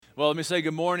Well, let me say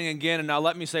good morning again, and now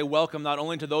let me say welcome not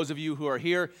only to those of you who are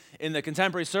here in the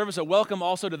contemporary service, but welcome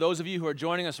also to those of you who are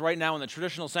joining us right now in the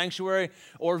traditional sanctuary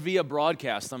or via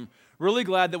broadcast. I'm really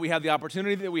glad that we have the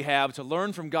opportunity that we have to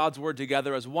learn from God's Word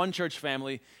together as one church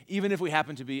family, even if we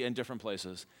happen to be in different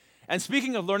places. And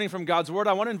speaking of learning from God's Word,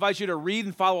 I want to invite you to read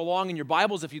and follow along in your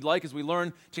Bibles if you'd like as we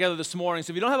learn together this morning.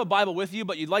 So if you don't have a Bible with you,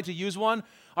 but you'd like to use one,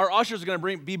 our ushers are going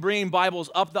to be bringing Bibles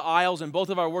up the aisles in both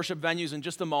of our worship venues in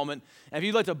just a moment. And if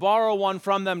you'd like to borrow one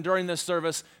from them during this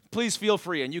service, please feel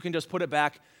free, and you can just put it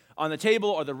back on the table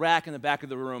or the rack in the back of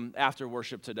the room after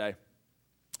worship today.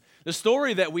 The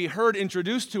story that we heard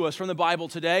introduced to us from the Bible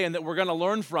today and that we're going to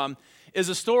learn from is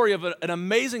a story of an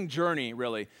amazing journey,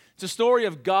 really. It's a story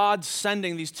of God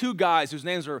sending these two guys whose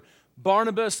names are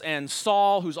Barnabas and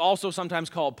Saul, who's also sometimes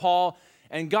called Paul.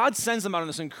 And God sends them out on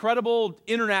this incredible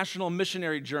international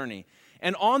missionary journey.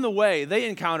 And on the way, they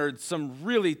encountered some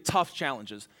really tough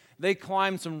challenges. They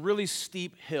climbed some really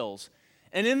steep hills.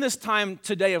 And in this time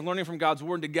today of learning from God's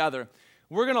Word together,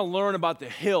 we're going to learn about the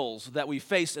hills that we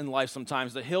face in life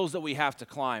sometimes, the hills that we have to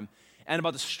climb, and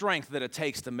about the strength that it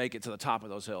takes to make it to the top of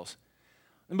those hills.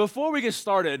 And before we get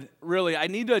started, really, I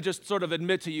need to just sort of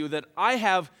admit to you that I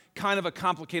have kind of a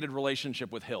complicated relationship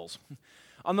with hills.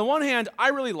 On the one hand, I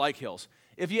really like hills.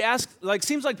 If you ask,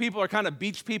 seems like people are kind of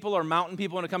beach people or mountain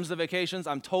people when it comes to vacations.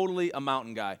 I'm totally a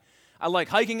mountain guy. I like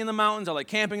hiking in the mountains. I like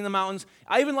camping in the mountains.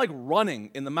 I even like running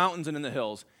in the mountains and in the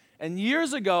hills. And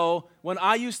years ago, when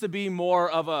I used to be more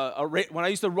of when I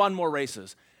used to run more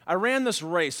races, I ran this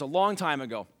race a long time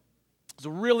ago. It was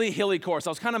a really hilly course. I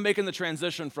was kind of making the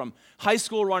transition from high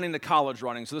school running to college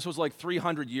running. So this was like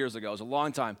 300 years ago. It was a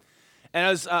long time. And I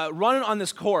was running on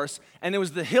this course, and it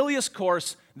was the hilliest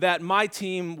course that my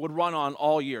team would run on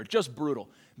all year. Just brutal.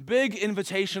 Big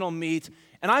invitational meet.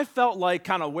 And I felt like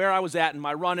kind of where I was at in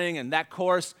my running and that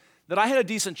course, that I had a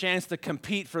decent chance to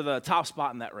compete for the top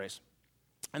spot in that race.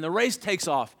 And the race takes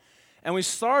off. And we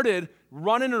started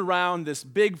running around this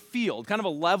big field, kind of a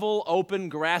level, open,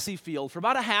 grassy field for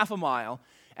about a half a mile.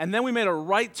 And then we made a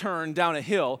right turn down a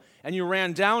hill, and you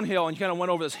ran downhill and you kind of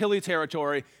went over this hilly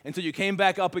territory until you came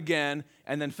back up again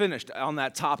and then finished on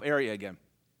that top area again.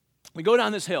 We go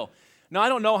down this hill. Now, I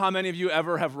don't know how many of you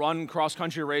ever have run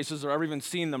cross-country races or ever even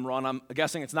seen them run. I'm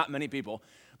guessing it's not many people.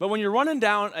 But when you're running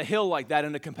down a hill like that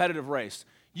in a competitive race,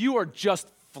 you are just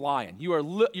flying.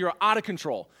 You're out of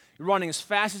control. You're running as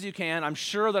fast as you can. I'm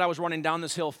sure that I was running down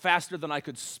this hill faster than I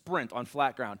could sprint on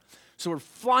flat ground. So we're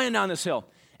flying down this hill.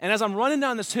 And as I'm running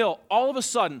down this hill, all of a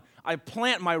sudden, I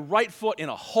plant my right foot in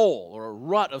a hole or a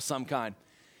rut of some kind.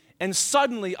 And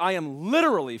suddenly, I am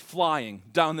literally flying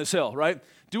down this hill, right?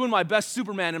 Doing my best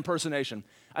Superman impersonation.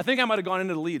 I think I might have gone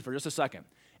into the lead for just a second.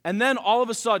 And then all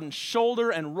of a sudden, shoulder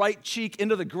and right cheek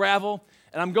into the gravel,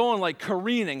 and I'm going like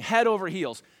careening head over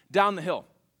heels down the hill.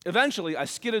 Eventually, I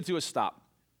skidded to a stop.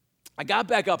 I got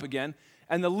back up again,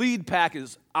 and the lead pack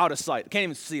is out of sight. I can't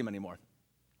even see him anymore.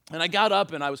 And I got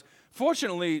up, and I was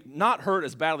fortunately not hurt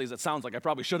as badly as it sounds like I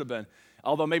probably should have been,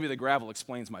 although maybe the gravel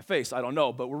explains my face. I don't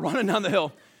know, but we're running down the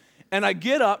hill, and I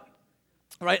get up,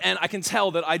 right, and I can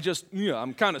tell that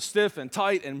I'm kind of stiff and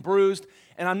tight and bruised,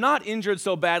 and I'm not injured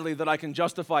so badly that I can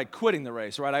justify quitting the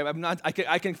race, right?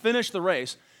 I can finish the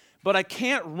race, but I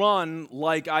can't run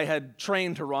like I had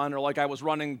trained to run or like I was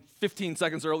running 15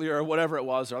 seconds earlier or whatever it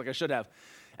was, or like I should have.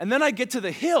 And then I get to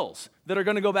the hills that are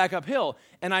going to go back uphill,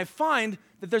 and I find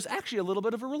that there's actually a little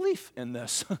bit of a relief in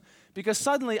this because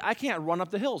suddenly I can't run up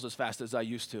the hills as fast as I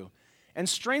used to. And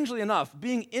strangely enough,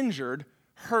 being injured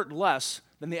hurt less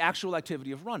than the actual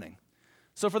activity of running.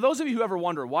 So for those of you who ever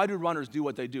wonder, why do runners do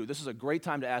what they do? This is a great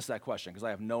time to ask that question because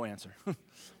I have no answer.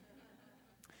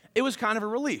 It was kind of a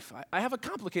relief. I have a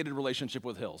complicated relationship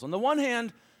with hills. On the one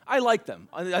hand, I like them.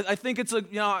 I think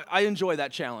I enjoy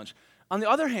that challenge. On the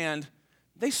other hand,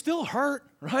 they still hurt,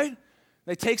 right?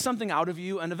 They take something out of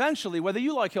you, and eventually, whether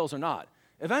you like hills or not,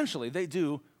 eventually they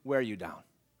do wear you down.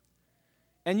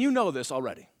 And you know this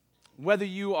already. Whether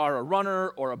you are a runner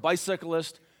or a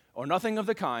bicyclist or nothing of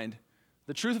the kind,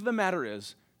 the truth of the matter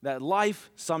is that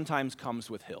life sometimes comes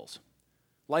with hills.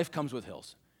 Life comes with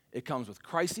hills. It comes with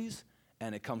crises,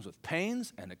 and it comes with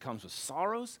pains, and it comes with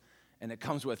sorrows, and it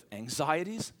comes with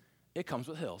anxieties. It comes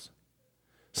with hills.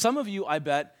 Some of you, I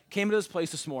bet, came to this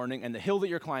place this morning, and the hill that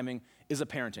you're climbing is a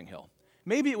parenting hill.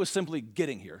 Maybe it was simply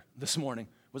getting here this morning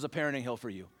was a parenting hill for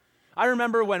you. I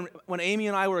remember when Amy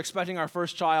and I were expecting our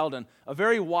first child, and a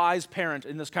very wise parent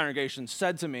in this congregation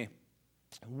said to me,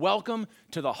 "Welcome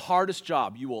to the hardest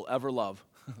job you will ever love."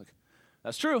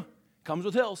 That's true. It comes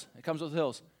with hills. It comes with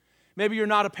hills. Maybe you're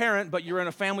not a parent, but you're in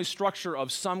a family structure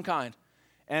of some kind.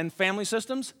 And family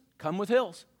systems come with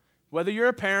hills. Whether you're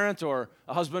a parent or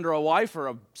a husband or a wife or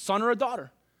a son or a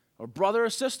daughter or brother or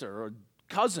sister or a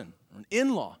cousin or an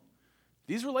in-law,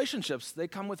 these relationships, they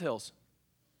come with hills.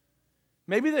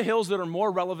 Maybe the hills that are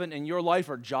more relevant in your life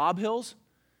are job hills.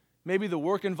 Maybe the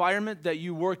work environment that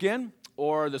you work in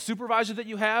or the supervisor that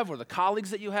you have or the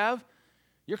colleagues that you have,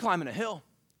 you're climbing a hill.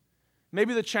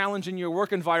 Maybe the challenge in your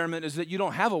work environment is that you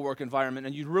don't have a work environment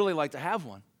and you'd really like to have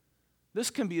one. This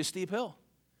can be a steep hill.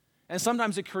 And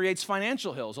sometimes it creates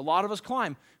financial hills. A lot of us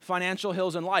climb financial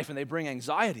hills in life, and they bring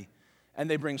anxiety, and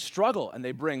they bring struggle, and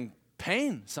they bring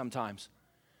pain sometimes.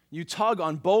 You tug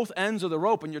on both ends of the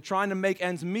rope, and you're trying to make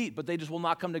ends meet, but they just will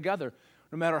not come together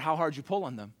no matter how hard you pull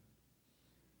on them.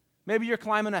 Maybe you're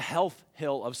climbing a health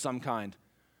hill of some kind.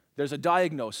 There's a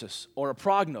diagnosis or a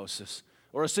prognosis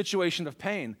or a situation of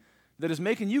pain that is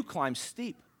making you climb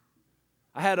steep.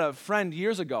 I had a friend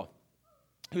years ago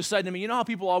who said to me, you know how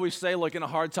people always say, like in a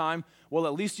hard time, well,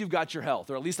 at least you've got your health,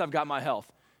 or at least I've got my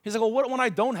health. He's like, well, what when I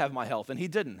don't have my health? And he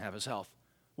didn't have his health.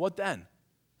 What then?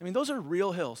 I mean, those are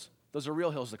real hills. Those are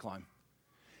real hills to climb.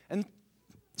 And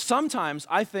sometimes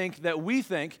I think that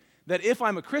if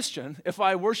I'm a Christian, if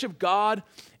I worship God,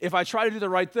 if I try to do the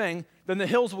right thing, then the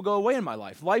hills will go away in my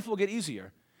life. Life will get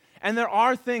easier. And there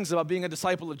are things about being a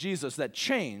disciple of Jesus that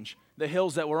change the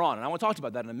hills that we're on. And I want to talk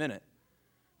about that in a minute.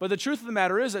 But the truth of the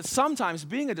matter is that sometimes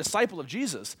being a disciple of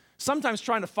Jesus, sometimes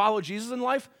trying to follow Jesus in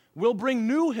life, will bring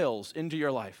new hills into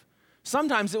your life.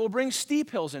 Sometimes it will bring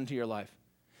steep hills into your life.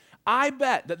 I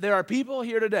bet that there are people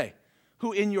here today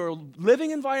who in your living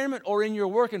environment or in your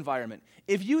work environment,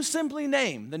 if you simply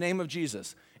name the name of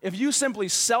Jesus, if you simply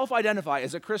self-identify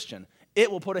as a Christian,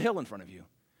 it will put a hill in front of you.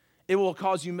 It will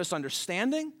cause you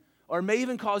misunderstanding or may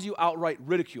even cause you outright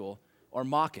ridicule or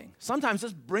mocking. Sometimes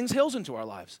this brings hills into our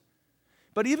lives.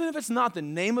 But even if it's not the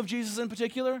name of Jesus in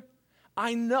particular,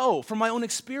 I know from my own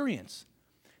experience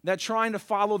that trying to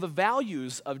follow the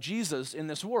values of Jesus in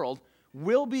this world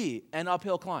will be an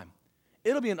uphill climb.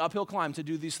 It'll be an uphill climb to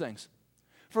do these things.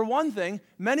 For one thing,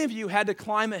 many of you had to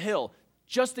climb a hill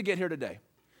just to get here today,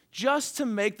 just to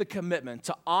make the commitment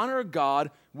to honor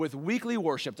God with weekly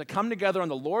worship, to come together on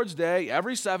the Lord's Day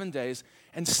every 7 days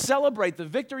and celebrate the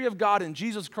victory of God in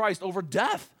Jesus Christ over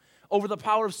death, over the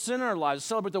power of sin in our lives,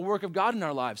 celebrate the work of God in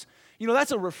our lives. You know,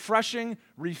 that's a refreshing,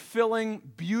 refilling,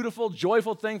 beautiful,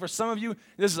 joyful thing. For some of you,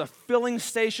 this is a filling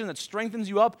station that strengthens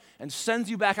you up and sends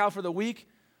you back out for the week.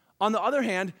 On the other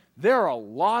hand, there are a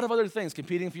lot of other things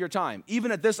competing for your time,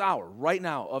 even at this hour, right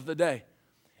now of the day.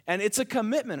 And it's a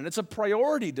commitment and it's a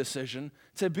priority decision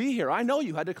to be here. I know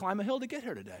you had to climb a hill to get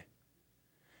here today.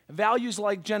 Values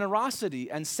like generosity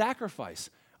and sacrifice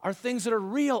are things that are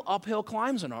real uphill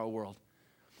climbs in our world.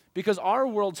 Because our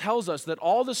world tells us that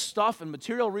all the stuff and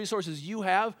material resources you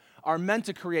have are meant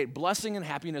to create blessing and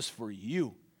happiness for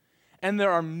you. And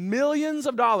there are millions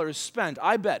of dollars spent,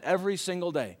 I bet, every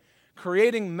single day,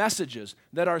 creating messages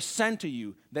that are sent to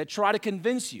you that try to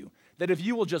convince you that if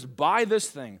you will just buy this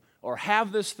thing or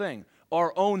have this thing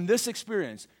or own this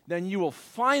experience, then you will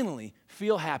finally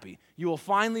feel happy. You will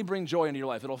finally bring joy into your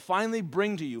life. It'll finally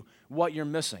bring to you what you're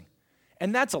missing.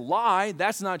 And that's a lie.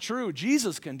 That's not true.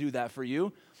 Jesus can do that for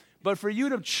you. But for you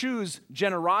to choose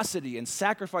generosity and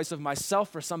sacrifice of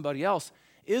myself for somebody else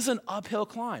is an uphill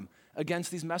climb against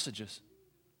these messages.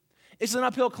 It's an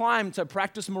uphill climb to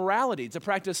practice morality, to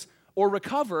practice or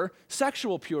recover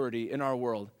sexual purity in our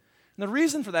world. And the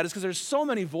reason for that is because there's so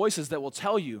many voices that will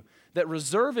tell you that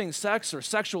reserving sex or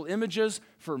sexual images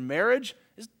for marriage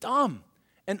is dumb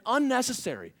and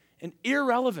unnecessary and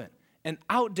irrelevant and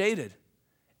outdated.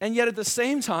 And yet at the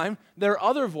same time, there are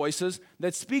other voices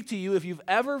that speak to you if you've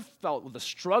ever felt with a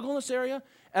struggle in this area,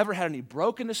 ever had any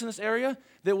brokenness in this area,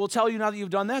 that will tell you now that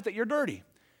you've done that you're dirty.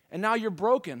 And now you're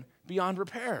broken beyond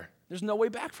repair. There's no way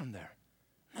back from there.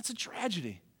 That's a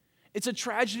tragedy. It's a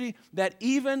tragedy that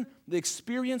even the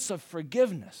experience of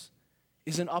forgiveness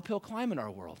is an uphill climb in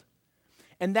our world.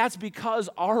 And that's because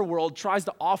our world tries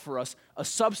to offer us a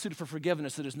substitute for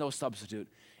forgiveness that is no substitute.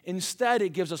 Instead, it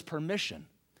gives us permission.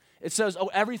 It says, oh,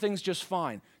 everything's just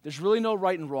fine. There's really no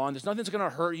right and wrong. There's nothing that's going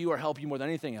to hurt you or help you more than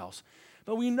anything else.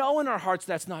 But we know in our hearts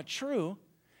that's not true,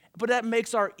 but that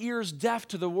makes our ears deaf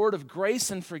to the word of grace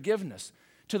and forgiveness,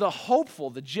 to the hopeful,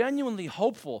 the genuinely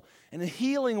hopeful and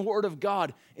healing word of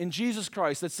God in Jesus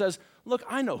Christ that says, look,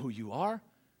 I know who you are.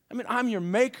 I mean, I'm your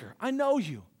maker. I know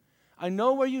you. I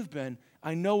know where you've been.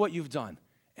 I know what you've done.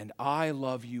 And I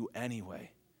love you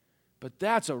anyway. But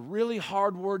that's a really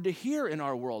hard word to hear in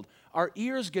our world. Our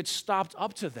ears get stopped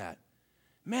up to that.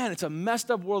 Man, it's a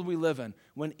messed up world we live in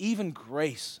when even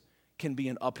grace can be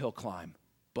an uphill climb,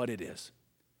 but it is.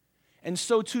 And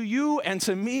so to you and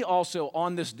to me also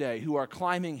on this day who are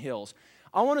climbing hills,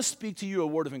 I want to speak to you a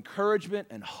word of encouragement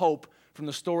and hope from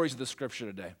the stories of the Scripture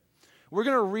today. We're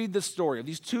going to read this story of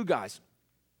these two guys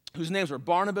whose names were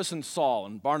Barnabas and Saul,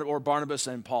 or Barnabas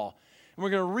and Paul. And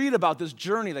we're going to read about this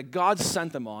journey that God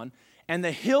sent them on and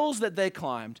the hills that they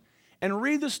climbed, and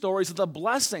read the stories of the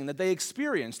blessing that they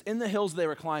experienced in the hills they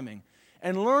were climbing,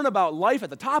 and learn about life at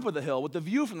the top of the hill, what the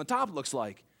view from the top looks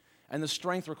like, and the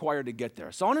strength required to get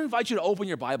there. So I want to invite you to open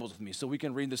your Bibles with me so we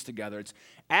can read this together. It's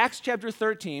Acts chapter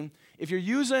 13. If you're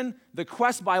using the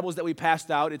Quest Bibles that we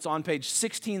passed out, it's on page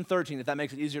 1613, if that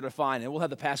makes it easier to find. And we'll have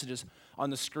the passages on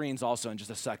the screens also in just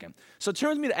a second. So turn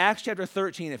with me to Acts chapter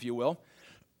 13, if you will.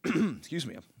 Excuse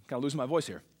me, I'm kind of losing my voice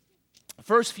here.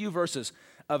 First few verses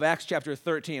of Acts chapter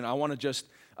 13, I want to just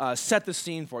set the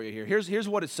scene for you here. Here's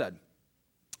what it said.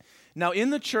 Now, in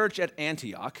the church at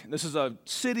Antioch, this is a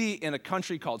city in a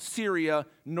country called Syria,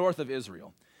 north of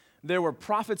Israel, there were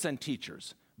prophets and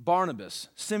teachers: Barnabas,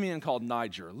 Simeon called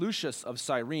Niger, Lucius of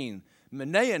Cyrene,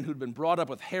 Manaen, who'd been brought up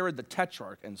with Herod the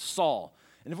Tetrarch, and Saul.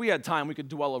 And if we had time, we could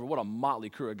dwell over what a motley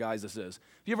crew of guys this is.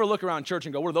 If you ever look around church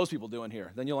and go, what are those people doing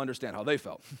here? Then you'll understand how they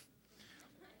felt.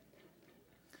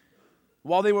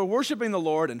 While they were worshiping the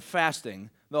Lord and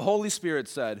fasting, the Holy Spirit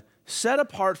said, "Set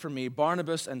apart for me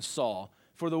Barnabas and Saul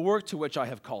for the work to which I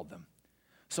have called them."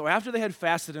 So after they had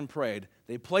fasted and prayed,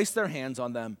 they placed their hands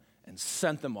on them and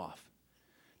sent them off.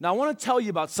 Now I want to tell you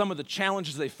about some of the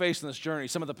challenges they faced in this journey,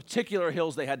 some of the particular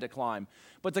hills they had to climb.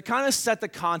 But to kind of set the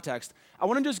context, I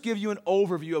want to just give you an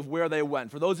overview of where they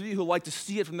went. For those of you who like to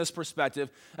see it from this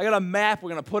perspective, I got a map we're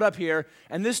going to put up here,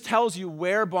 and this tells you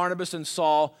where Barnabas and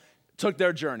Saul took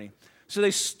their journey. So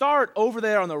they start over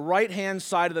there on the right-hand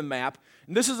side of the map.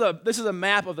 And this is a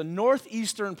map of the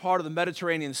northeastern part of the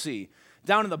Mediterranean Sea.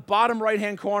 Down in the bottom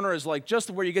right-hand corner is like just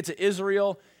where you get to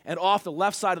Israel, and off the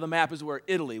left side of the map is where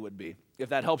Italy would be, if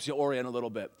that helps you orient a little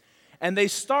bit. And they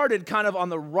started kind of on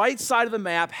the right side of the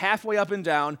map, halfway up and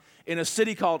down, in a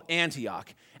city called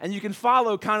Antioch. And you can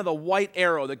follow kind of the white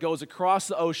arrow that goes across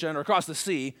the ocean, or across the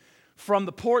sea, from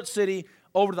the port city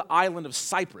over to the island of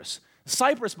Cyprus.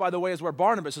 Cyprus, by the way, is where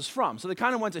Barnabas is from, so they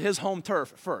kind of went to his home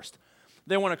turf first.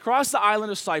 They went across the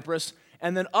island of Cyprus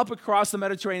and then up across the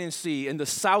Mediterranean Sea into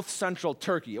south-central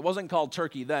Turkey. It wasn't called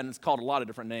Turkey then. It's called a lot of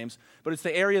different names, but it's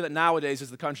the area that nowadays is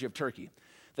the country of Turkey.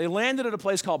 They landed at a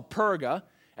place called Perga,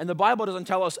 and the Bible doesn't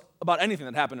tell us about anything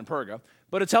that happened in Perga,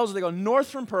 but it tells us they go north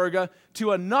from Perga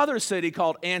to another city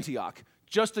called Antioch.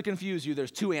 Just to confuse you,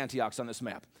 there's two Antiochs on this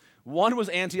map. One was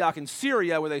Antioch in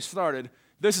Syria, where they started.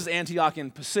 This is Antioch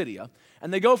in Pisidia.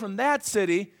 And they go from that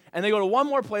city, and they go to one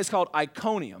more place called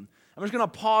Iconium. I'm just going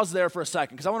to pause there for a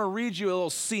second because I want to read you a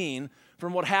little scene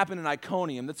from what happened in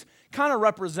Iconium that's kind of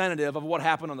representative of what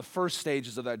happened on the first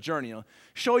stages of that journey.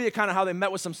 Show you kind of how they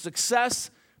met with some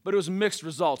success, but it was mixed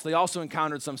results. They also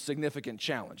encountered some significant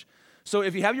challenge. So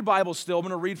if you have your Bible still, I'm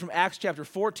going to read from Acts chapter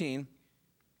 14,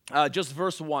 just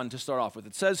verse 1 to start off with.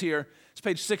 It says here, it's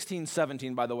page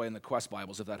 1617, by the way, in the Quest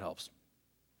Bibles, if that helps.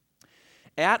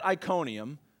 At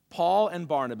Iconium, Paul and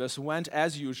Barnabas went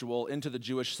as usual into the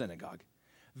Jewish synagogue.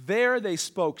 There they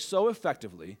spoke so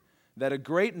effectively that a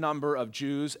great number of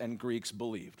Jews and Greeks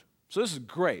believed. So this is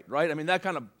great, right? I mean,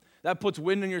 that puts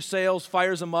wind in your sails,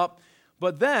 fires them up.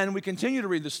 But then we continue to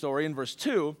read the story in verse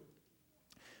 2.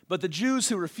 But the Jews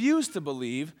who refused to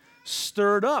believe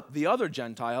stirred up the other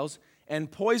Gentiles and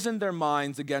poisoned their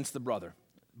minds against the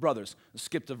brothers.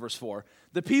 Skip to verse 4.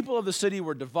 The people of the city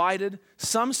were divided.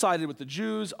 Some sided with the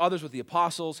Jews, others with the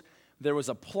apostles. There was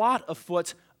a plot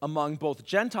afoot among both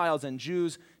Gentiles and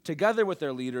Jews, together with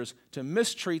their leaders, to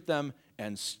mistreat them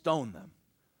and stone them.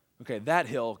 Okay, that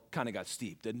hill kind of got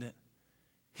steep, didn't it?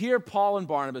 Here, Paul and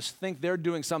Barnabas think they're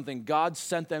doing something God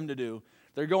sent them to do.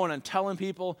 They're going and telling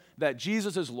people that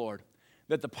Jesus is Lord,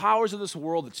 that the powers of this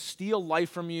world that steal life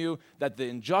from you, that the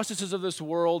injustices of this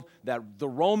world, that the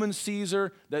Roman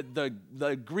Caesar, that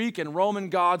the Greek and Roman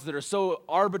gods that are so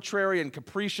arbitrary and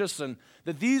capricious, and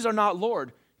that these are not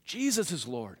Lord. Jesus is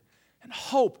Lord. And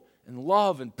hope and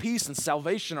love and peace and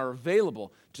salvation are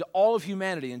available to all of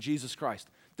humanity in Jesus Christ.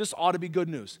 This ought to be good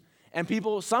news. And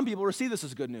some people receive this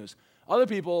as good news. Other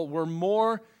people were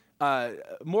more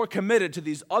committed to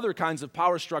these other kinds of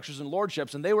power structures and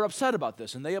lordships, and they were upset about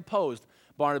this, and they opposed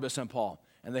Barnabas and Paul,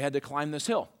 and they had to climb this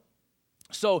hill.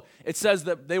 So it says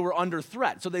that they were under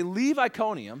threat. So they leave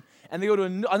Iconium, and they go to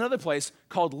another place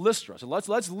called Lystra. So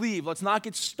let's leave. Let's not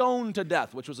get stoned to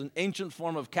death, which was an ancient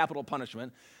form of capital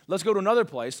punishment. Let's go to another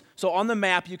place. So on the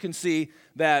map, you can see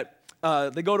that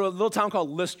they go to a little town called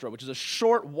Lystra, which is a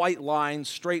short white line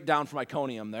straight down from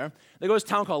Iconium there. They go to this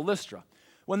town called Lystra.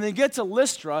 When they get to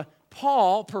Lystra,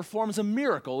 Paul performs a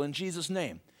miracle in Jesus'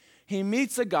 name. He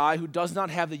meets a guy who does not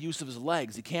have the use of his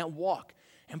legs. He can't walk.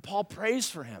 And Paul prays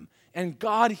for him, and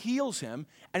God heals him,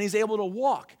 and he's able to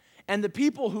walk. And the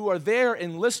people who are there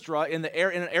in Lystra, in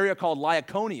an area called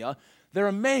Lycaonia, they're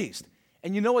amazed.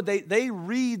 And you know what? They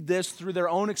read this through their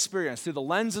own experience, through the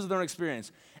lenses of their own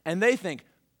experience, and they think,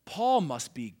 Paul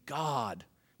must be God,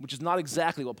 which is not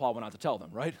exactly what Paul went out to tell them,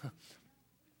 right?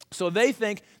 So they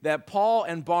think that Paul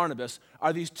and Barnabas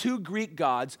are these two Greek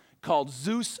gods called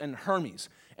Zeus and Hermes.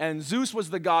 And Zeus was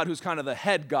the god who's kind of the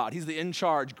head god. He's the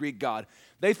in-charge Greek god.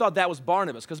 They thought that was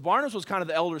Barnabas, because Barnabas was kind of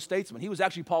the elder statesman. He was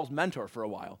actually Paul's mentor for a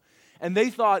while. And they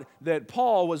thought that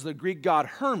Paul was the Greek god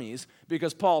Hermes,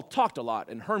 because Paul talked a lot,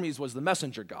 and Hermes was the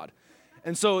messenger god.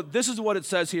 And so this is what it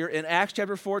says here in Acts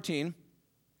chapter 14,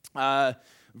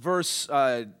 verse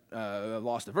 11.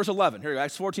 Here we go,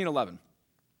 Acts 14:11.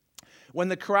 When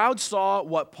the crowd saw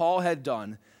what Paul had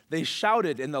done, they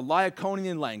shouted in the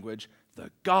Lycaonian language,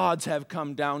 "The gods have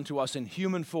come down to us in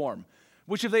human form."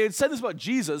 Which, if they had said this about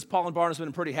Jesus, Paul and Barnabas would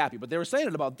have been pretty happy, but they were saying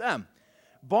it about them.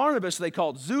 Barnabas they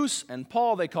called Zeus, and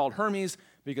Paul they called Hermes,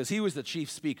 because he was the chief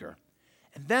speaker.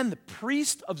 And then the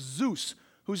priest of Zeus,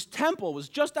 whose temple was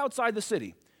just outside the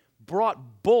city,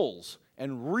 brought bulls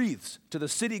and wreaths to the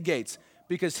city gates,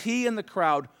 because he and the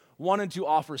crowd wanted to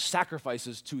offer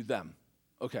sacrifices to them.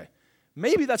 Okay,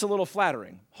 maybe that's a little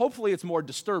flattering. Hopefully it's more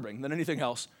disturbing than anything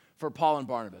else for Paul and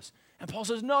Barnabas. And Paul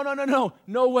says,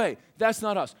 no way, that's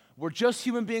not us. We're just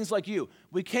human beings like you.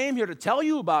 We came here to tell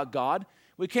you about God.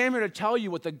 We came here to tell you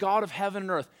what the God of heaven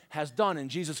and earth has done in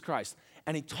Jesus Christ.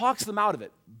 And he talks them out of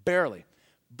it, barely.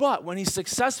 But when he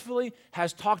successfully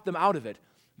has talked them out of it,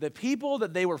 the people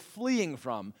that they were fleeing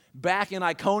from back in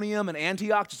Iconium and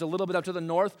Antioch, just a little bit up to the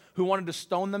north, who wanted to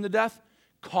stone them to death,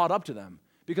 caught up to them.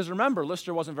 Because remember,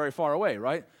 Lystra wasn't very far away,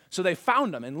 right? So they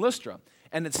found them in Lystra.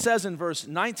 And it says in verse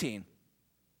 19,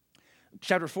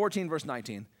 chapter 14, verse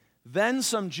 19, "Then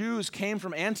some Jews came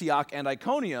from Antioch and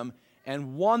Iconium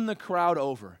and won the crowd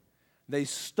over. They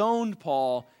stoned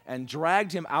Paul and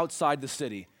dragged him outside the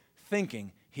city,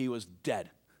 thinking he was dead.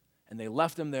 And they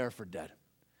left him there for dead."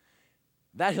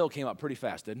 That hill came up pretty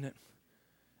fast, didn't it?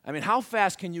 I mean, how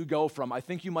fast can you go from, "I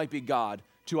think you might be God,"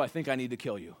 to "I think I need to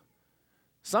kill you"?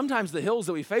 Sometimes the hills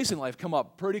that we face in life come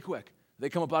up pretty quick. They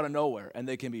come up out of nowhere, and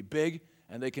they can be big,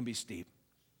 and they can be steep.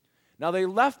 Now, they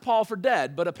left Paul for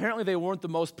dead, but apparently they weren't the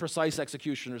most precise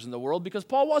executioners in the world, because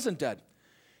Paul wasn't dead.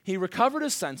 He recovered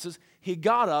his senses. He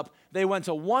got up. They went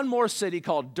to one more city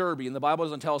called Derbe, and the Bible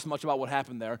doesn't tell us much about what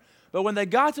happened there. But when they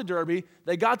got to Derbe,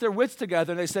 they got their wits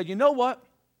together, and they said, you know what?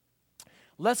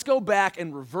 Let's go back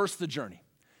and reverse the journey.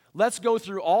 Let's go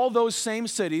through all those same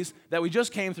cities that we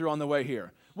just came through on the way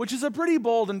here, which is a pretty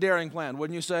bold and daring plan,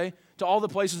 wouldn't you say? To all the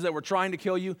places that were trying to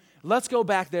kill you, let's go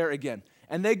back there again.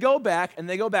 And they go back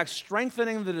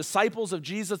strengthening the disciples of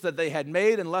Jesus that they had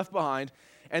made and left behind.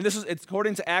 And it's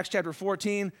according to Acts chapter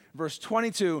 14, verse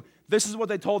 22. This is what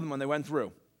they told them when they went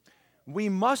through. "We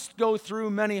must go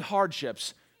through many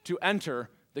hardships to enter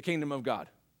the kingdom of God."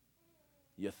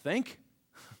 You think?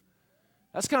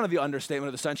 That's kind of the understatement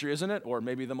of the century, isn't it? Or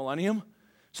maybe the millennium.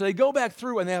 So they go back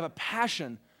through and they have a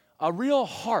passion, a real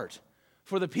heart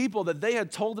for the people that they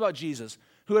had told about Jesus,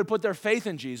 who had put their faith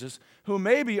in Jesus, who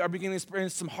maybe are beginning to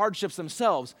experience some hardships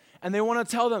themselves. And they want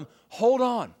to tell them, hold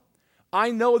on.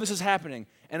 I know this is happening,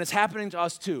 and it's happening to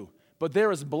us too. But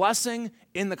there is blessing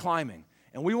in the climbing.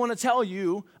 And we want to tell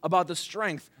you about the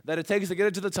strength that it takes to get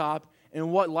it to the top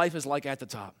and what life is like at the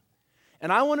top.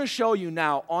 And I want to show you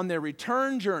now on their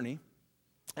return journey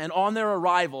and on their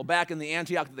arrival back in the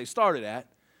Antioch that they started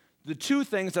at, the two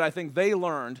things that I think they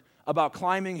learned about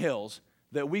climbing hills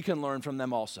that we can learn from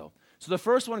them also. So the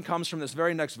first one comes from this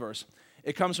very next verse.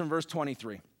 It comes from verse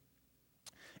 23.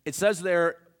 It says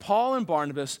there, "Paul and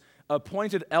Barnabas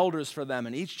appointed elders for them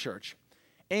in each church,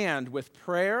 and with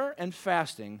prayer and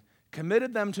fasting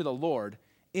committed them to the Lord,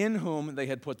 in whom they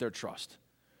had put their trust."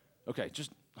 Okay,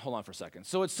 just hold on for a second.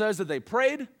 So it says that they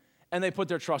prayed and they put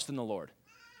their trust in the Lord.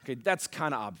 Okay, that's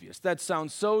kind of obvious. That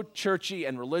sounds so churchy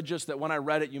and religious that when I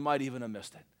read it, you might even have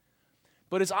missed it.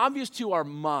 But it's obvious to our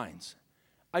minds.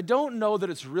 I don't know that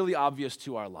it's really obvious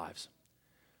to our lives.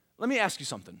 Let me ask you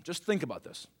something. Just think about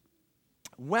this.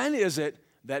 When is it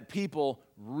that people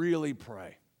really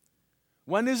pray?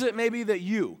 When is it maybe that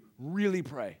you really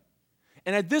pray?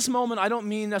 And at this moment, I don't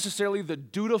mean necessarily the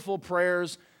dutiful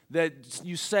prayers that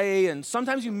you say, and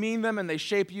sometimes you mean them and they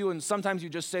shape you, and sometimes you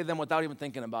just say them without even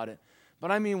thinking about it. But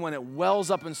I mean when it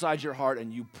wells up inside your heart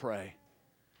and you pray.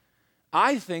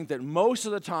 I think that most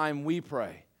of the time we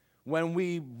pray when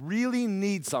we really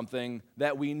need something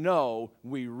that we know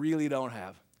we really don't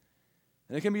have.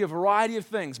 And it can be a variety of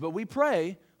things, but we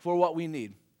pray for what we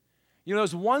need. You know,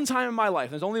 there's one time in my life,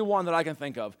 there's only one that I can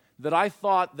think of, that I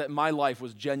thought that my life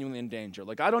was genuinely in danger.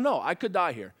 Like, I don't know, I could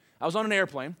die here. I was on an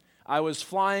airplane. I was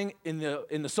flying in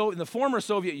the former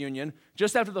Soviet Union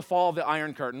just after the fall of the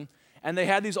Iron Curtain, and they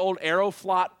had these old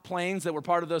Aeroflot planes that were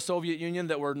part of the Soviet Union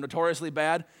that were notoriously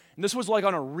bad. And this was like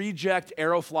on a reject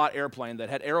Aeroflot airplane that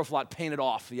had Aeroflot painted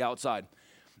off the outside.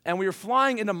 And we were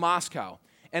flying into Moscow.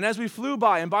 And as we flew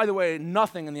by, and by the way,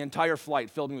 nothing in the entire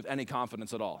flight filled me with any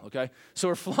confidence at all, okay? So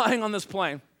we're flying on this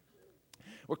plane.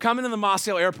 We're coming to the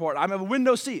Moscow airport. I have a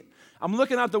window seat. I'm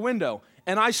looking out the window,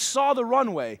 and I saw the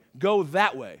runway go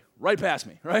that way, right past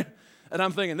me, right? And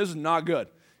I'm thinking, this is not good.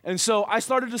 And so I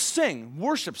started to sing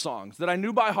worship songs that I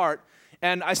knew by heart,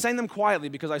 and I sang them quietly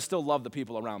because I still love the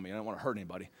people around me. I don't want to hurt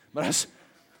anybody. But I was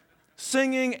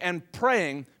singing and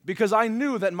praying because I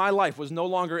knew that my life was no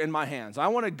longer in my hands. I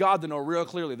wanted God to know real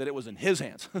clearly that it was in His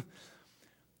hands.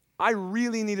 I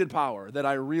really needed power that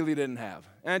I really didn't have.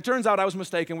 And it turns out I was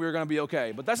mistaken. We were going to be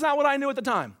okay. But that's not what I knew at the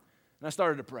time. And I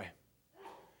started to pray.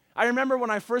 I remember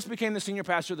when I first became the senior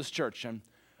pastor of this church, and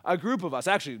a group of us,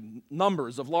 actually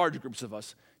numbers of large groups of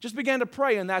us, just began to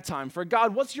pray in that time for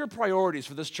God, what's your priorities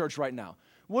for this church right now?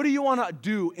 What do you want to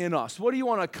do in us? What do you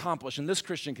want to accomplish in this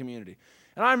Christian community?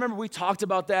 And I remember we talked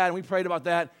about that and we prayed about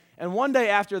that. And one day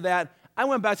after that, I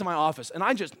went back to my office and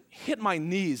I just hit my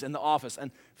knees in the office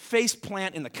and face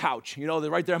plant in the couch, you know,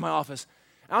 they're right there in my office.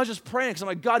 And I was just praying because I'm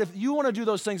like, God, if you want to do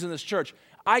those things in this church,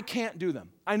 I can't do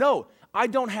them. I know I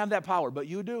don't have that power, but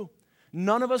you do.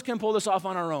 None of us can pull this off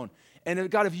on our own.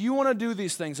 And God, if you want to do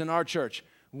these things in our church,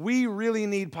 we really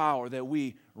need power that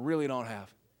we really don't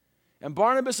have. And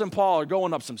Barnabas and Paul are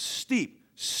going up some steep,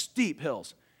 steep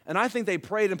hills. And I think they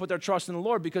prayed and put their trust in the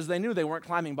Lord because they knew they weren't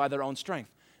climbing by their own strength.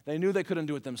 They knew they couldn't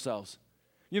do it themselves.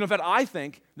 You know, in fact, I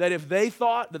think that if they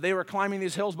thought that they were climbing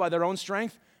these hills by their own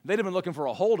strength, they'd have been looking for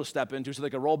a hole to step into so they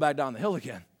could roll back down the hill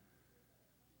again.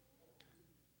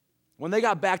 When they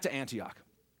got back to Antioch,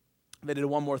 they did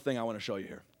one more thing I want to show you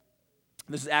here.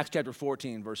 This is Acts chapter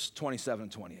 14, verse 27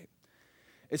 and 28.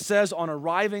 It says, on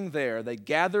arriving there, they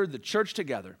gathered the church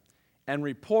together and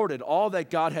reported all that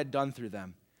God had done through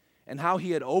them and how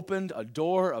He had opened a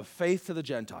door of faith to the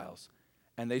Gentiles.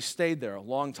 And they stayed there a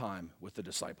long time with the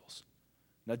disciples.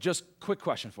 Now, just quick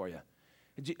question for you.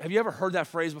 Have you ever heard that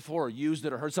phrase before or used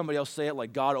it or heard somebody else say it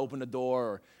like God opened a door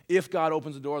or if God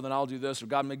opens a door, then I'll do this or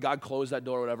God close that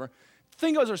door or whatever?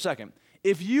 Think of it for a second.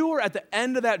 If you were at the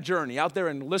end of that journey out there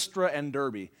in Lystra and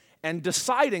Derbe and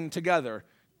deciding together,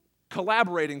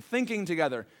 collaborating, thinking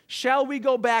together, shall we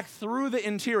go back through the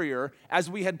interior as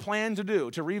we had planned to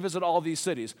do to revisit all these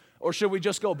cities, or should we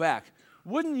just go back?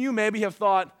 Wouldn't you maybe have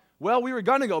thought, well, we were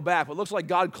going to go back, but it looks like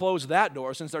God closed that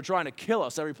door since they're trying to kill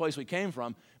us every place we came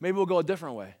from. Maybe we'll go a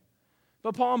different way.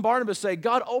 But Paul and Barnabas say,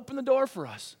 God opened the door for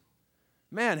us.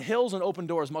 Man, hills and open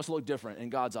doors must look different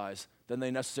in God's eyes than they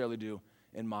necessarily do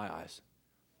in my eyes.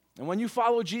 And when you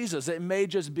follow Jesus, it may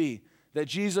just be that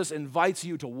Jesus invites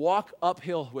you to walk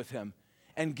uphill with Him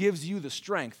and gives you the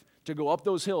strength to go up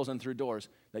those hills and through doors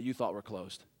that you thought were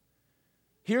closed.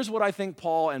 Here's what I think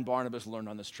Paul and Barnabas learned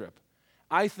on this trip.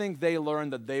 I think they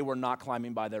learned that they were not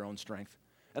climbing by their own strength.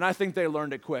 And I think they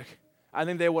learned it quick. I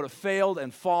think they would have failed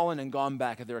and fallen and gone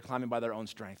back if they were climbing by their own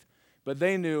strength. But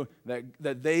they knew that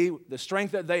the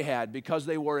strength that they had, because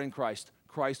they were in Christ,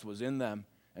 Christ was in them.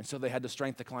 And so they had the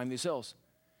strength to climb these hills.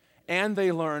 And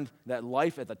they learned that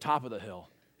life at the top of the hill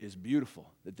is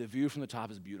beautiful, that the view from the top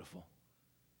is beautiful.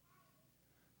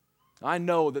 I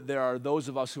know that there are those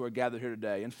of us who are gathered here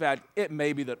today. In fact, it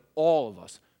may be that all of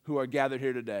us who are gathered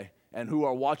here today and who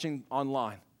are watching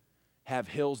online have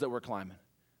hills that we're climbing.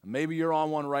 Maybe you're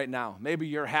on one right now. Maybe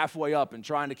you're halfway up and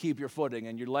trying to keep your footing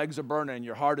and your legs are burning and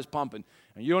your heart is pumping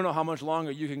and you don't know how much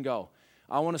longer you can go.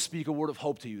 I want to speak a word of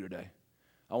hope to you today.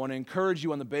 I want to encourage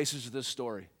you on the basis of this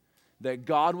story that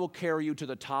God will carry you to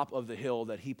the top of the hill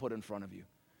that He put in front of you.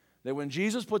 That when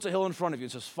Jesus puts a hill in front of you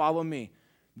and says, follow me,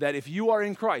 that if you are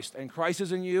in Christ and Christ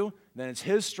is in you, then it's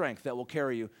His strength that will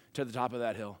carry you to the top of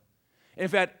that hill. In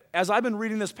fact, as I've been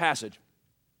reading this passage,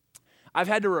 I've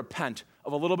had to repent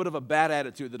of a little bit of a bad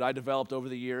attitude that I developed over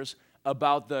the years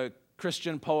about the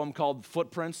Christian poem called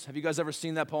Footprints. Have you guys ever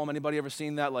seen that poem? Anybody ever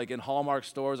seen that, like in Hallmark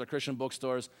stores or Christian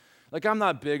bookstores? Like, I'm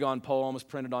not big on poems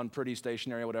printed on pretty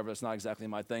stationery or whatever. That's not exactly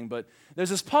my thing. But there's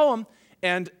this poem,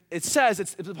 and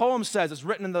the poem says, it's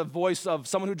written in the voice of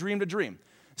someone who dreamed a dream.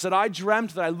 It said, I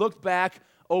dreamt that I looked back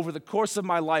over the course of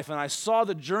my life, and I saw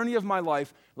the journey of my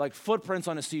life like footprints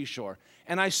on a seashore.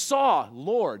 And I saw,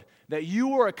 Lord, that you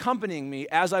were accompanying me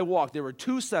as I walked. There were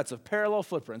two sets of parallel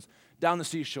footprints down the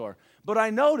seashore. But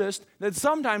I noticed that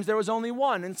sometimes there was only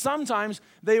one, and sometimes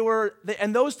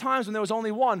and those times when there was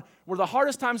only one were the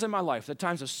hardest times in my life, the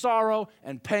times of sorrow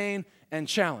and pain and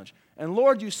challenge. And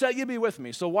Lord, you said you'd be with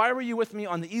me, so why were you with me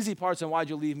on the easy parts, and why'd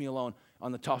you leave me alone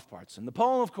on the tough parts? And the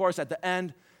poem, of course, at the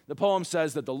end, the poem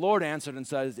says that the Lord answered and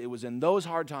says, it was in those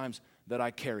hard times that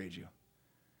I carried you.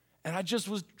 And I just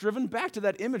was driven back to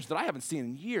that image that I haven't seen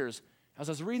in years as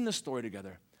I was reading this story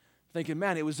together, thinking,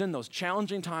 man, it was in those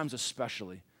challenging times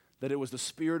especially that it was the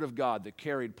Spirit of God that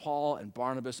carried Paul and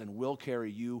Barnabas and will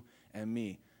carry you and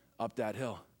me up that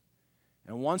hill.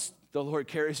 And once the Lord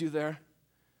carries you there,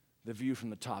 the view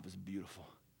from the top is beautiful.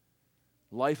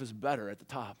 Life is better at the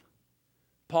top.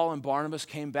 Paul and Barnabas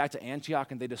came back to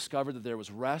Antioch and they discovered that there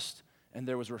was rest and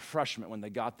there was refreshment when they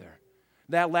got there.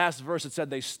 That last verse, it said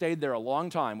they stayed there a long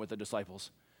time with the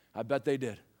disciples. I bet they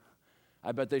did.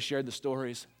 I bet they shared the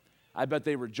stories. I bet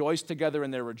they rejoiced together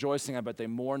in their rejoicing. I bet they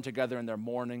mourned together in their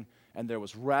mourning. And there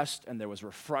was rest and there was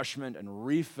refreshment and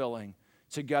refilling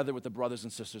together with the brothers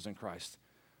and sisters in Christ.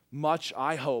 Much,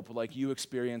 I hope, like you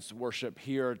experience worship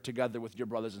here together with your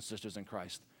brothers and sisters in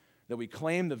Christ, that we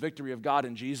claim the victory of God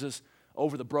in Jesus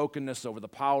over the brokenness, over the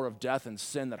power of death and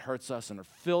sin that hurts us, and are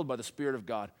filled by the Spirit of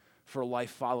God for a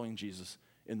life following Jesus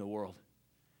in the world.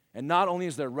 And not only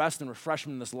is there rest and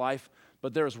refreshment in this life,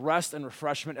 but there is rest and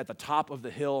refreshment at the top of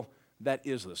the hill that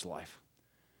is this life.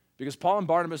 Because Paul and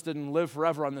Barnabas didn't live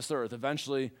forever on this earth.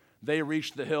 Eventually, they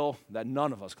reached the hill that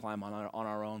none of us climb on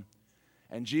our own.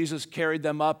 And Jesus carried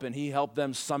them up, and he helped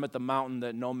them summit the mountain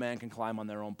that no man can climb on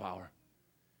their own power.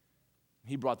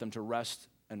 He brought them to rest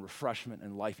and refreshment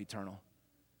and life eternal.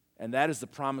 And that is the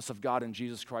promise of God in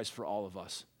Jesus Christ for all of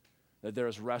us, that there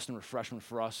is rest and refreshment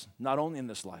for us, not only in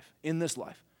this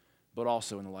life, but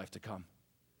also in the life to come.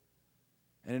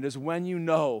 And it is when you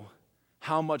know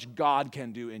how much God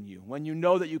can do in you, when you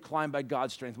know that you climb by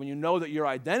God's strength, when you know that your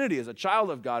identity as a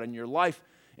child of God and your life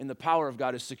in the power of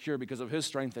God is secure because of his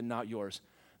strength and not yours,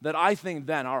 that I think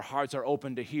then our hearts are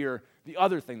open to hear the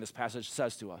other thing this passage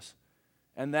says to us,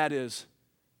 and that is,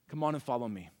 come on and follow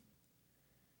me.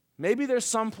 Maybe there's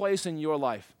some place in your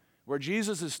life where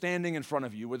Jesus is standing in front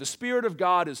of you, where the Spirit of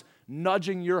God is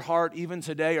nudging your heart even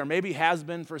today, or maybe has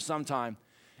been for some time,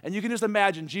 and you can just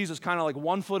imagine Jesus kind of like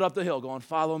 1 foot up the hill going,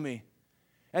 follow me.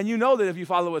 And you know that if you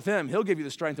follow with him, he'll give you the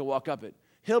strength to walk up it.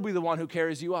 He'll be the one who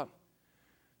carries you up.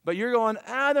 But you're going,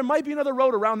 there might be another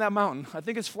road around that mountain. I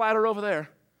think it's flatter over there.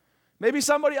 Maybe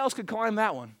somebody else could climb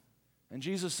that one. And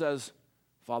Jesus says,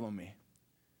 follow me.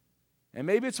 And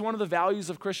maybe it's one of the values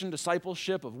of Christian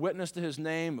discipleship, of witness to his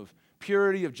name, of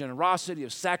purity, of generosity,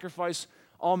 of sacrifice,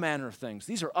 all manner of things.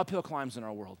 These are uphill climbs in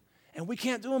our world. And we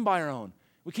can't do them by our own.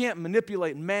 We can't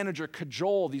manipulate, manage, or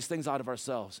cajole these things out of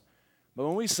ourselves. But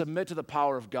when we submit to the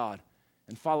power of God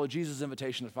and follow Jesus'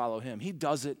 invitation to follow him, he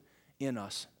does it in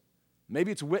us.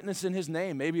 Maybe it's witness in his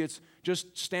name. Maybe it's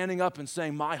just standing up and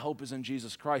saying, my hope is in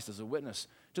Jesus Christ as a witness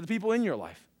to the people in your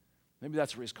life. Maybe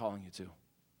that's where he's calling you to.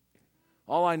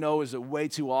 All I know is that way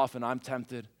too often I'm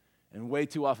tempted, and way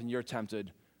too often you're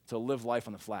tempted to live life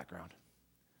on the flat ground.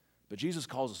 But Jesus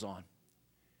calls us on.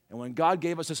 And when God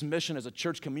gave us this mission as a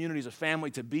church community, as a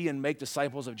family, to be and make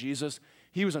disciples of Jesus,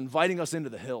 he was inviting us into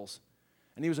the hills.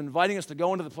 And he was inviting us to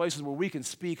go into the places where we can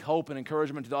speak hope and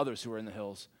encouragement to the others who are in the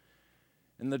hills.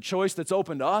 And the choice that's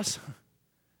open to us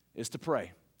is to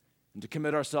pray and to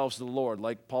commit ourselves to the Lord,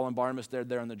 like Paul and Barnabas did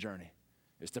there on the journey,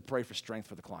 is to pray for strength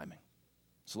for the climbing.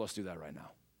 So let's do that right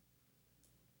now.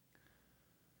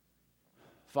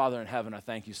 Father in heaven, I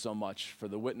thank you so much for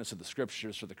the witness of the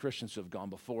Scriptures, for the Christians who have gone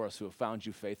before us, who have found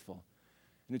you faithful,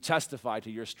 and who testify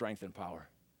to your strength and power.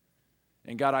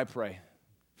 And God, I pray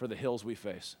for the hills we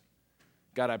face.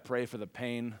 God, I pray for the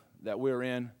pain that we're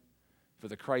in, for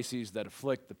the crises that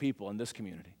afflict the people in this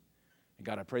community. And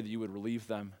God, I pray that you would relieve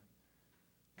them.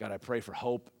 God, I pray for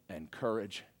hope and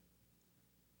courage.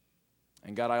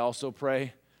 And God, I also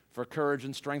pray for courage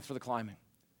and strength for the climbing.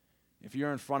 If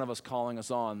you're in front of us calling us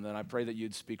on, then I pray that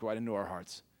you'd speak right into our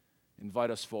hearts.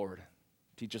 Invite us forward.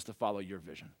 Teach us to follow your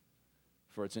vision.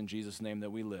 For it's in Jesus' name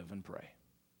that we live and pray.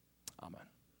 Amen.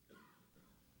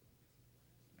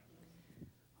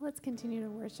 Let's continue to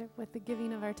worship with the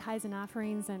giving of our tithes and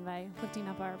offerings and by lifting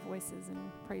up our voices in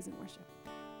praise and worship.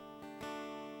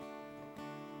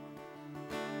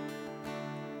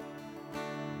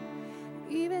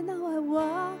 Even though I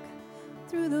walk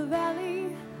through the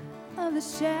valley of the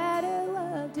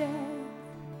shadow of death,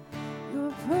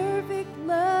 your perfect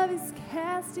love is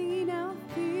casting out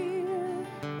fear.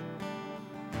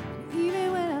 And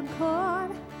even when I'm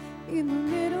caught in the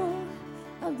middle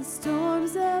of the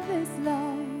storms of this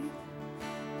life,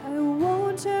 I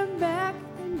won't turn back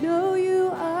and know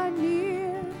you are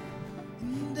near.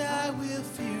 And I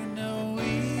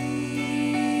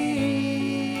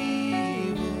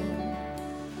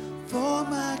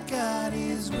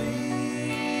is with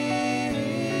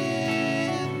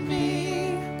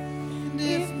me, and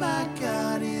if my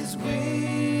God is with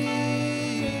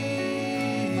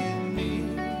me,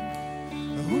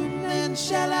 whom then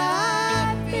shall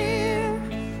I fear?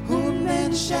 Whom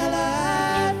then shall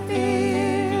I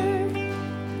fear?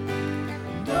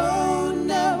 No,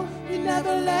 no, you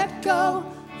never let go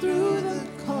through the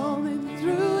calm and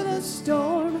through the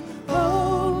storm.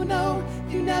 Oh no,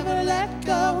 you never let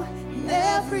go in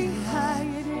every high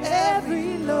and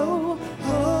every low.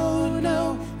 Oh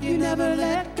no, you never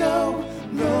let go.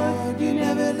 Lord, you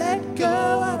never let go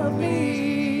of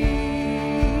me.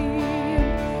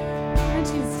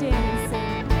 Aren't you standing,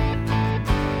 sing?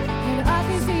 And I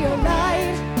can see a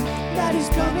light that is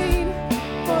coming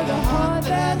for the heart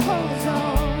that holds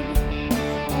on.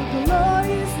 A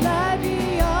glorious light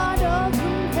beyond all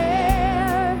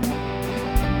compare.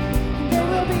 There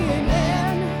will be an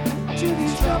end to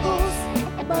these troubles,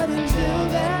 but until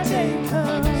that day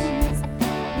comes,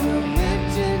 we'll live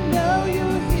to know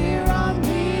you're here on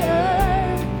the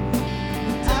earth.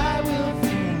 I will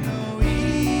fear no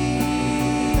evil,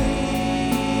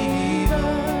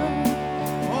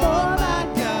 for my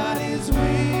God is with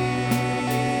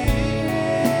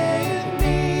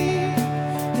me,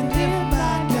 and if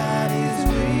my God is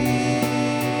with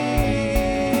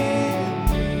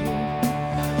me,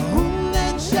 whom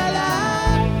then shall I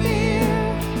fear?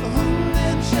 Whom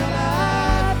then shall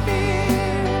I fear?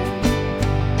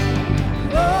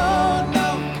 Oh no,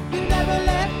 you never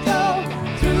let go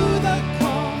through the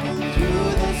calm and through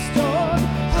the storm.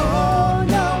 Oh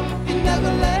no, you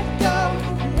never let go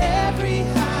in every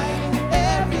high and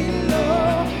every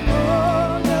low.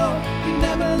 Oh no, you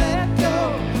never let go.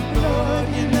 Lord,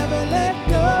 you never let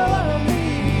go of me.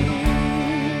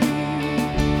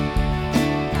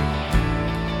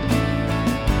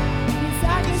 Yes,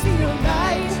 I can see a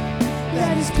light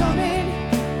that is coming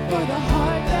for the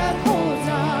heart that holds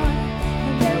on.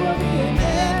 And there will be an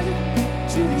end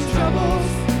to these troubles,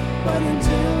 but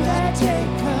until that day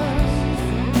comes,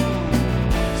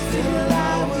 Still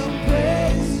I will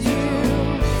praise you.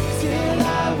 Still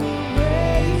I will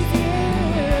praise you.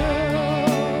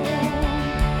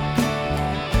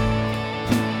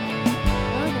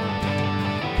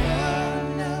 Oh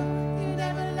no, you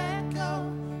never let go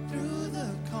through the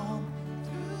calm,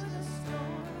 through the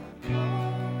storm.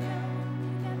 oh no,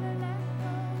 you never let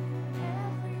go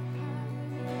every high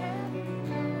and every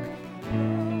low. Oh no,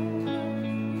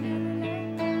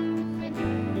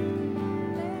 you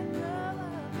never let go.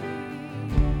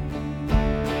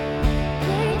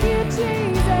 Thank you, Jesus.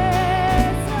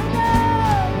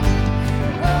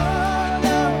 Oh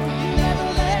no, you never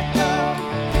let go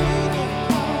through the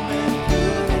calm and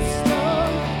through the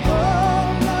storm. Oh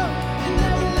no, you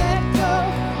never let go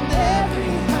in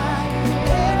every high and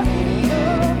every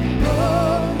low.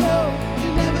 Oh no, you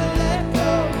never let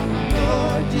go.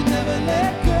 Lord, you never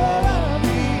let go of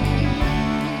me.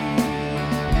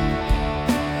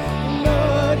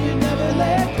 Lord, you never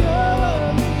let go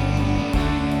of me.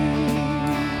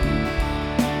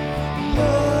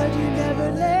 Lord, you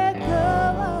never let go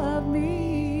of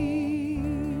me.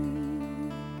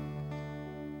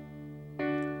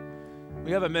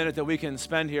 We have a minute that we can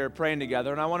spend here praying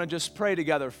together, and I want to just pray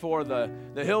together for the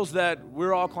hills that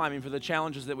we're all climbing, for the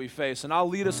challenges that we face. And I'll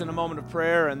lead us in a moment of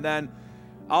prayer, and then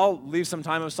I'll leave some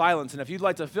time of silence. And if you'd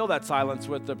like to fill that silence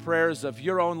with the prayers of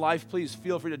your own life, please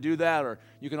feel free to do that, or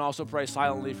you can also pray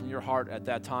silently from your heart at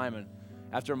that time. And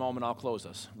after a moment, I'll close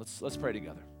us. Let's pray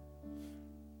together.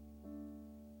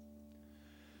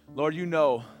 Lord, you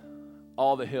know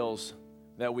all the hills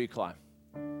that we climb.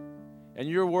 And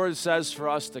your word says for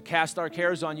us to cast our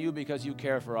cares on you because you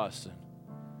care for us. And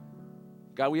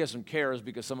God, we have some cares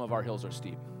because some of our hills are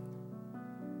steep.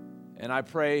 And I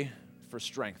pray for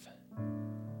strength.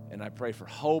 And I pray for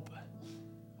hope.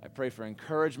 I pray for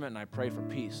encouragement, and I pray for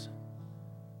peace.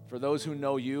 For those who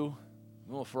know you,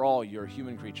 well, for all your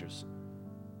human creatures,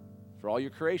 for all your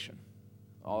creation,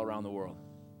 all around the world.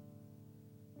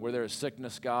 Where there is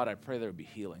sickness, God, I pray there would be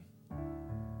healing.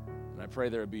 And I pray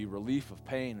there would be relief of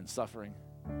pain and suffering.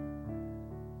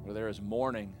 Where there is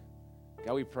mourning,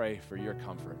 God, we pray for your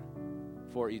comfort,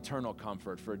 for eternal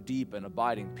comfort, for deep and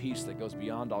abiding peace that goes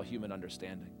beyond all human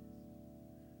understanding.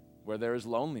 Where there is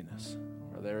loneliness,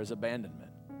 where there is abandonment,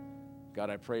 God,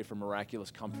 I pray for miraculous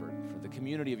comfort, for the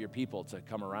community of your people to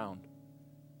come around.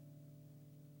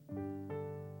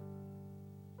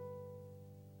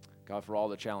 God, for all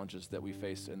the challenges that we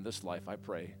face in this life, I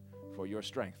pray for your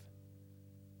strength.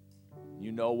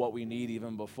 You know what we need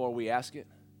even before we ask it,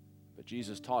 but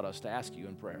Jesus taught us to ask you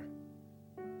in prayer.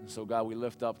 And so, God, we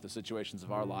lift up the situations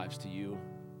of our lives to you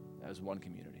as one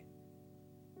community.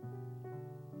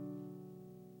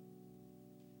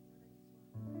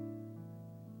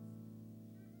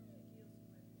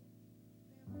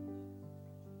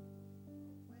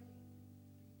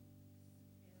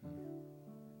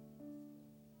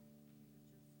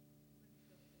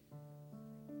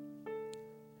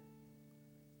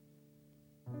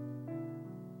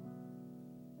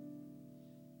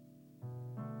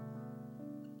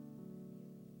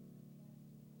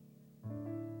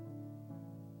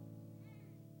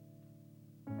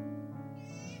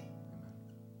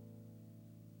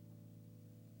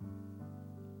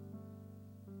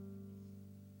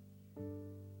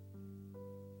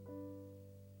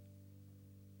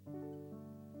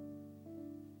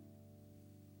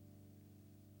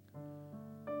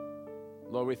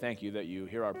 Lord, we thank you that you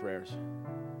hear our prayers.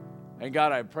 And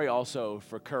God, I pray also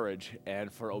for courage and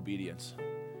for obedience.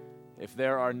 If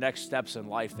there are next steps in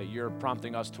life that you're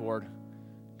prompting us toward,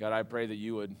 God, I pray that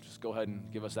you would just go ahead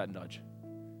and give us that nudge.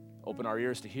 Open our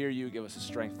ears to hear you, give us the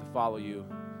strength to follow you,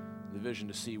 the vision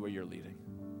to see where you're leading.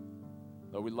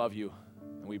 Lord, we love you,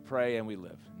 and we pray and we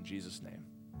live. In Jesus' name,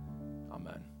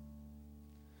 amen.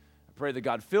 I pray that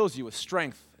God fills you with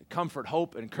strength, comfort,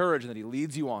 hope, and courage, and that he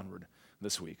leads you onward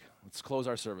this week. Let's close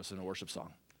our service in a worship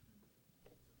song.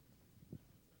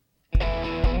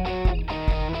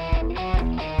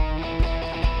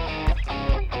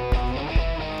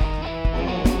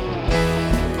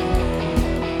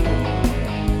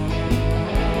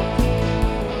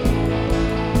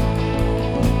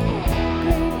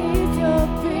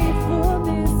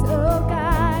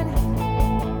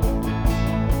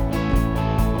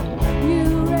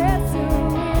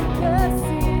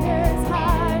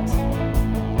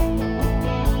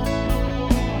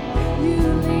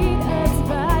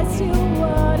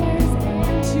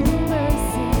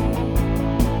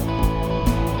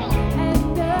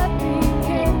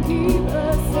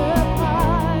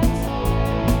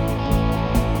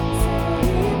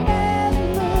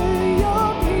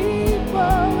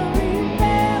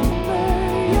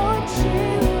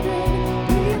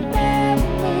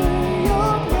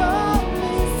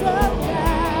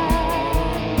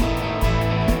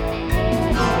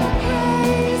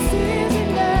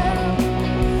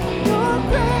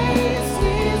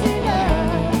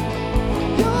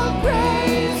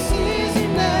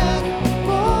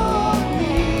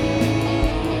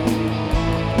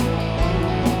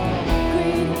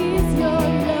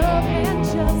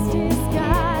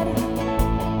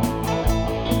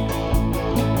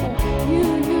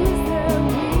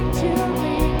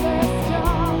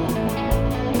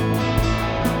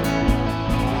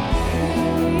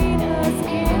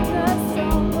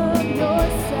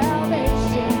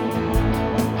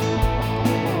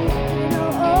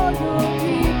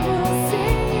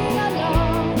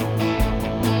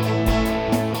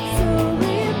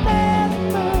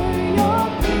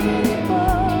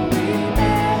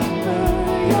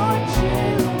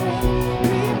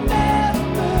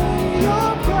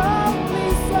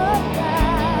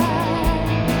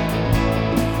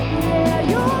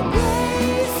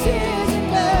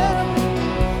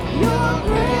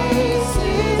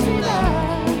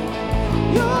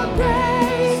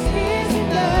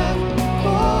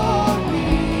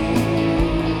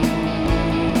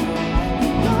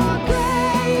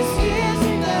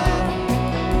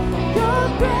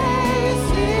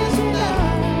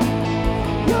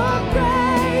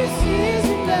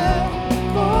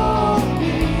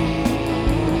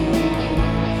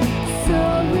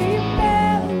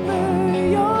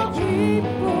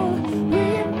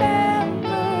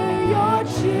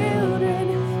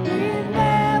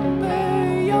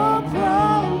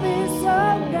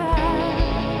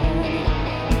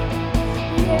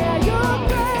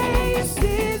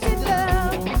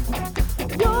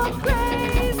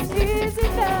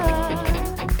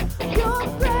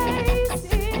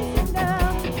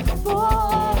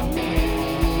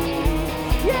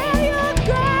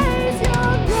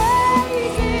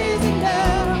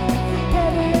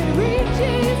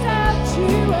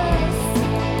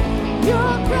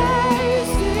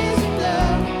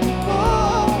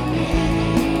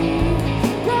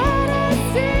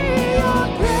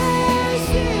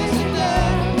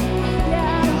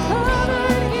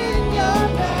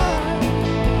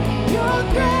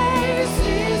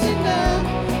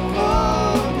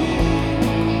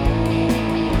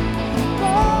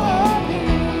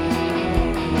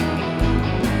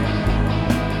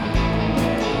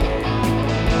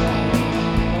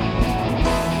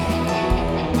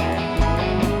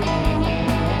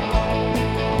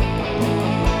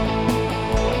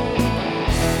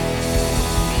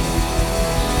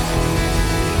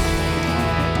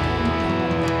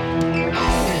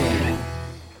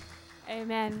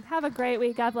 Have a great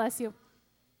week. God bless you.